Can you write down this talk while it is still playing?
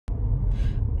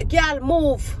Girl,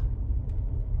 move.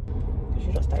 Because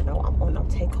you just don't know what I'm on. I'll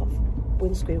take off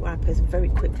windscreen wipers very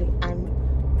quickly and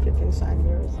flipping side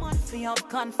mirrors. For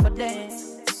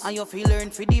confidence. And you feel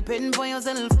learn for depend for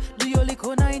yourself. Do you like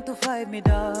 9 to 5, me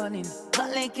darling?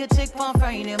 But like you check for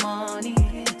Friday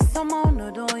morning. Somehow no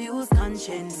don't use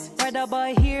conscience. Rather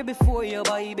buy here before you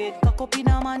buy bed. Cock up in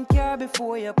a man car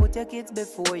before you put your kids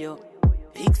before you.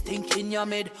 Big stink in your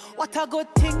mid. What a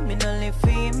good thing, me no live for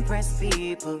impress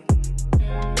people.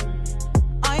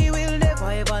 I will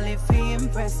never ever live for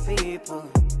impress people.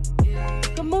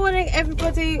 Good morning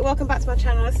everybody, welcome back to my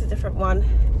channel. This is a different one.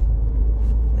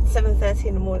 It's 7:30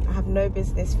 in the morning. I have no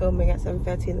business filming at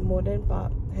 7:30 in the morning,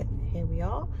 but here we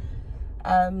are.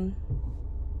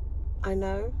 I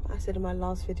know I said in my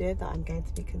last video that I'm going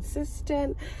to be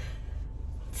consistent.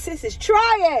 Sis is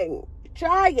trying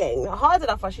not hard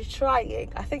enough, but she's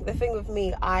trying. I think the thing with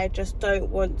me, I just don't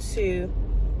want to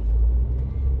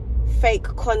fake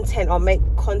content or make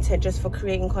content just for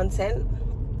creating content.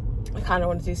 I kind of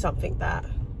want to do something that,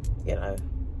 you know,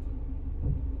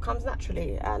 comes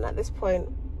naturally, and at this point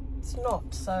it's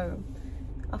not. So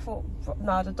I thought,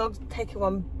 no, the dog's taking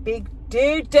one big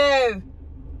doo-doo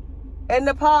in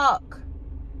the park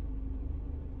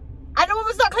and the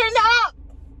woman's not cleaning it up.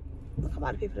 Look how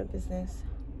many people in business.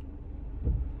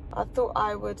 I thought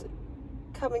I would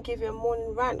come and give you a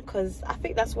morning rant, because I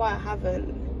think that's why I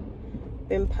haven't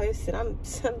been posting. I'm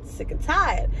sick and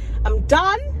tired. I'm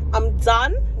done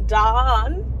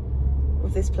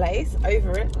with this place.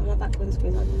 Over it. Oh, my back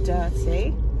windscreens are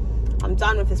dirty. I'm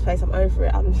done with this place. I'm over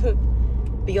it. I'm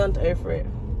beyond over it.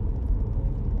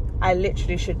 I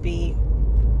literally should be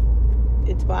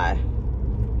in Dubai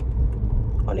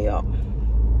on a yacht.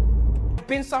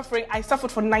 Been suffering. I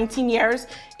suffered for 19 years.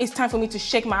 It's time for me to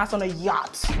shake my ass on a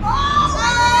yacht. In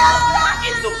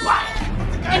Dubai.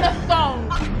 In a thong.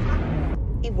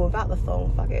 Even without the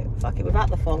thong, fuck it, without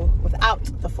the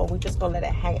thong, we just gonna let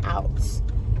it hang out.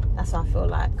 That's how I feel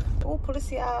like. Oh,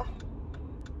 policy are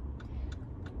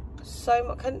so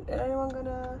much. Can anyone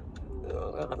gonna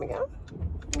let me go?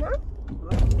 No?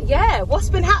 Yeah, what's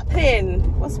been happening?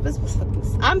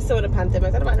 I'm still in a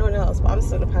pandemic. I don't know about anyone else, but I'm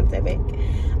still in a pandemic.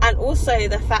 And also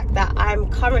the fact that I'm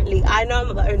currently, I know I'm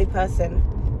not the only person.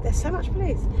 There's so much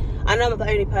police. I know I'm not the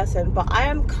only person, but I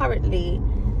am currently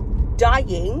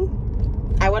dying.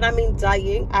 And when I mean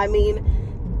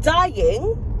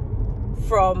dying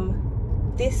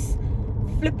from this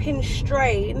flipping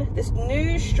strain, this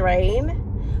new strain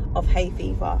of hay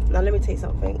fever. Now let me tell you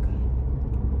something.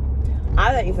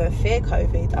 I don't even fear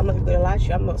COVID. I'm not even gonna lie to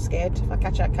you. I'm not scared. If I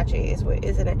catch it, I catch it. It is what it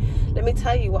is, isn't it? Let me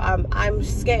tell you what I'm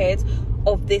scared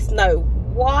of this. No,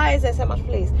 why is there so much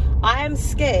police? I am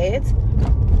scared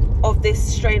of this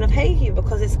strain of hay fever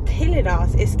because it's killing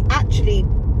us. It's actually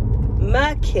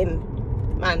murking,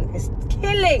 man. It's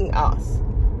killing us.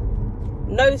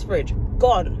 Nose bridge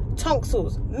gone,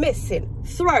 tonsils missing,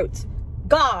 throat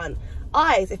gone,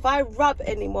 eyes. If I rub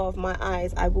any more of my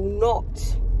eyes, I will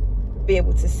not be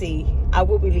able to see. I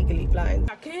will be legally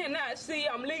blind. I cannot see.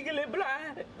 I'm legally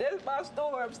blind. That's my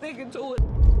story. I'm sticking to it.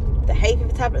 The hay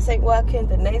fever tablets ain't working.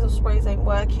 The nasal sprays ain't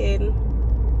working.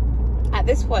 At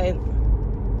this point,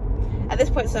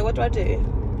 so what do I do?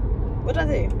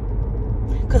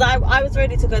 Because I was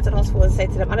ready to go to the hospital and say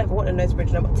to them, I don't want a nose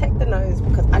bridge no more. Take the nose,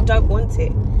 because I don't want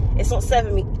it. It's not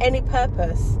serving me any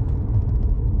purpose.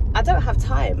 I don't have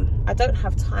time.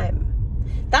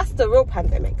 That's the real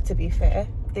pandemic, to be fair.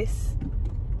 This,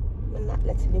 I'm not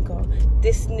letting me go.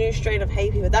 This new strain of hay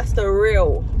fever, that's the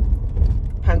real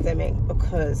pandemic,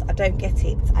 because I don't get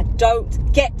it. I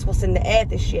don't get what's in the air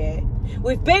this year.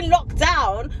 We've been locked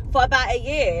down for about a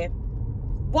year.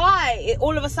 Why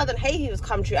all of a sudden hay fever's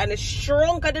come true and it's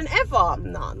stronger than ever?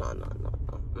 No.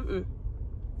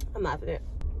 I'm not having it.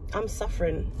 I'm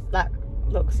suffering. Like,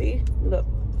 look, see? Look,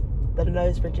 the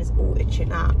nose bridge is all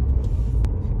itching out.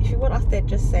 If you want us dead,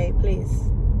 just say, please.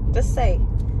 Just say.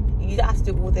 You don't have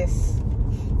to do all this.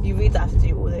 You really don't have to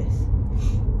do all this.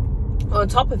 On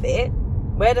top of it,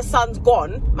 where the sun's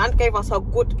gone, man gave us a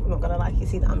good, I'm not gonna lie, you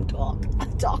see that I'm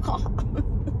darker.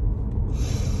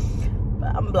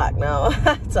 But I'm black now.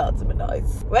 It's hard to be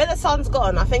nice. Where the sun's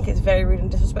gone, I think it's very rude and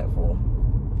disrespectful.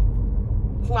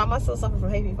 Why am I still suffering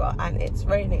from hay fever and it's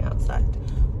raining outside?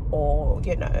 Or,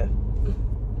 you know,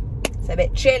 it's a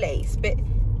bit chilly. It's a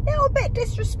little bit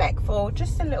disrespectful,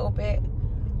 just a little bit.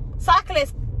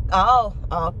 Cyclists, oh,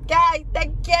 okay,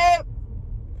 thank you.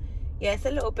 Yeah, it's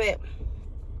a little bit,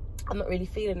 I'm not really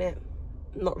feeling it.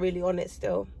 I'm not really on it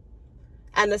still.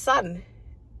 And the sun,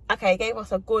 okay, gave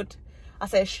us a good, I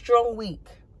say a strong week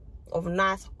of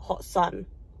nice hot sun.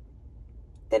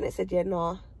 Then it said, yeah,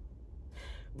 nah,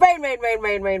 Rain, rain, rain,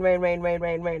 rain, rain, rain, rain, rain,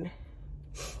 rain, rain.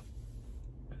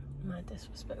 Man,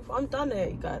 disrespectful. I'm done here,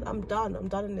 you guys. I'm done. I'm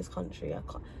done in this country. I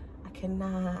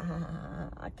cannot.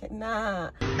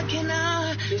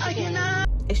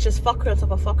 It's just fuckery on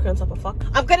top of fuckery on top of fuck.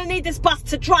 I'm gonna need this bus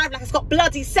to drive like it's got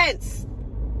bloody sense.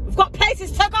 We've got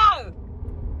places to go.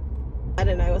 I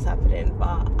don't know what's happening,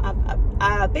 but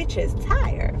bitch is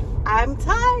tired. I'm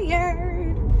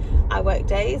tired. I work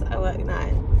days, I work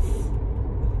nights.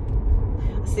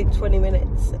 I sleep 20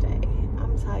 minutes a day.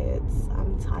 I'm tired.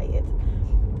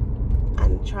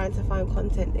 And trying to find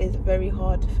content is very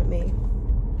hard for me.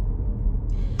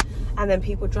 And then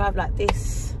people drive like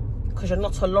this because you're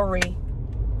not a lorry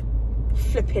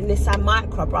flipping Nissan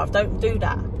Micra, bruv. Don't do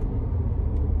that.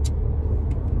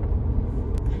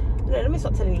 No, let me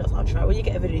stop telling you lots. I'll try. When you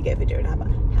get a video, you get a video. And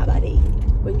how about it?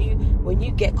 When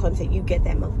you get content, you get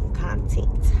that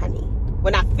content, honey.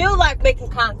 When I feel like making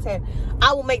content,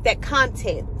 I will make that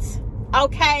content.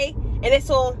 Okay? And it's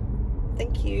all.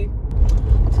 Thank you.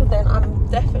 So then I'm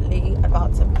definitely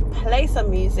about to play some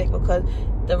music because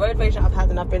the road rage that I've had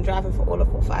and I've been driving for all of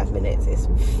 4 or 5 minutes is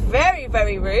very,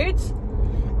 very rude.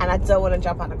 And I don't want to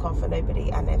jump out of the car for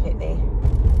nobody and they've hit me.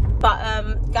 But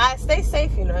guys, stay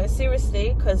safe, you know,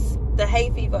 seriously, because the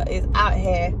hay fever is out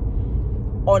here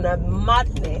on a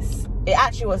madness. It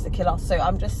actually wants to kill us. So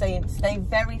I'm just saying, stay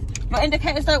very, your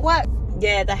indicators don't work.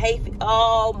 Yeah, the hay fever,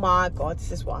 oh my God,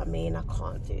 this is what I mean. I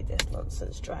can't do this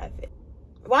nonsense driving.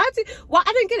 Why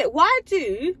I don't get it. Why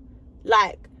do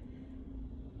like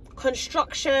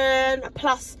construction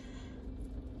plus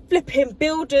flipping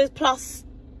builders plus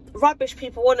rubbish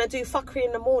people want to do fuckery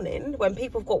in the morning when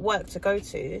people have got work to go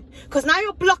to? Because now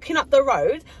you're blocking up the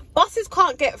road, buses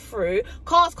can't get through,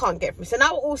 cars can't get through, so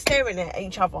now we're all staring at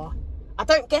each other. I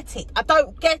don't get it. I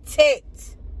don't get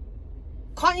it.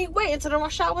 Can't you wait until the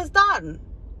rush hour's done?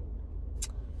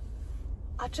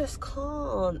 I just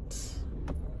can't.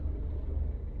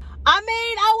 I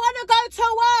mean, I want to go to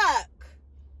work.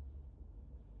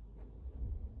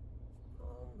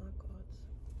 Oh my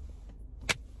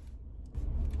God.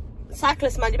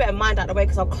 Cyclist man, you better mind out the way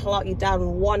because I'll clock you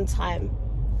down one time.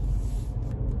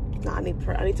 No, I need to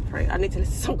pray. I need to pray. I need to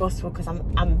listen to some gospel because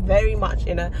I'm very much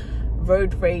in a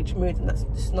road rage mood and that's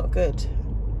just not good.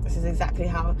 This is exactly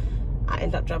how I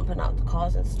end up jumping out the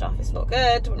cars and stuff. It's not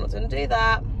good. We're not going to do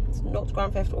that. It's not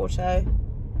Grand Theft Auto.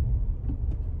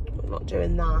 We're not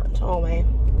doing that, are we?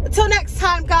 Until next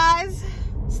time, guys.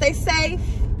 Stay safe.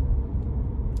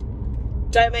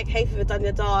 Don't make Hayfever done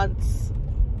your dance.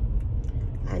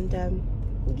 And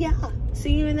yeah,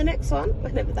 see you in the next one,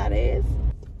 whenever that is.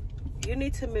 You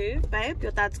need to move, babe.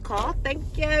 Your dad's car.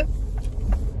 Thank you.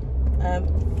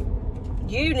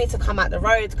 You need to come out the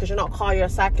roads because you're not a car, you're a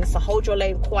cyclist. So hold your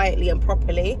lane quietly and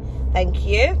properly. Thank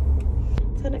you.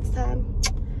 Till next time.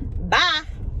 Bye.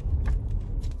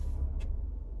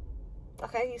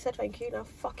 Okay, you said thank you. Now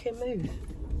fucking move.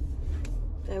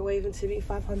 They're waving to me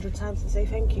 500 times to say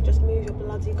thank you. Just move your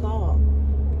bloody car.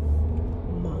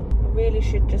 Mum, I really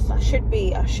should just. I should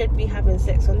be having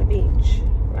sex on the beach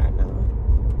right now.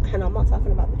 And I'm not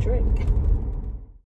talking about the drink.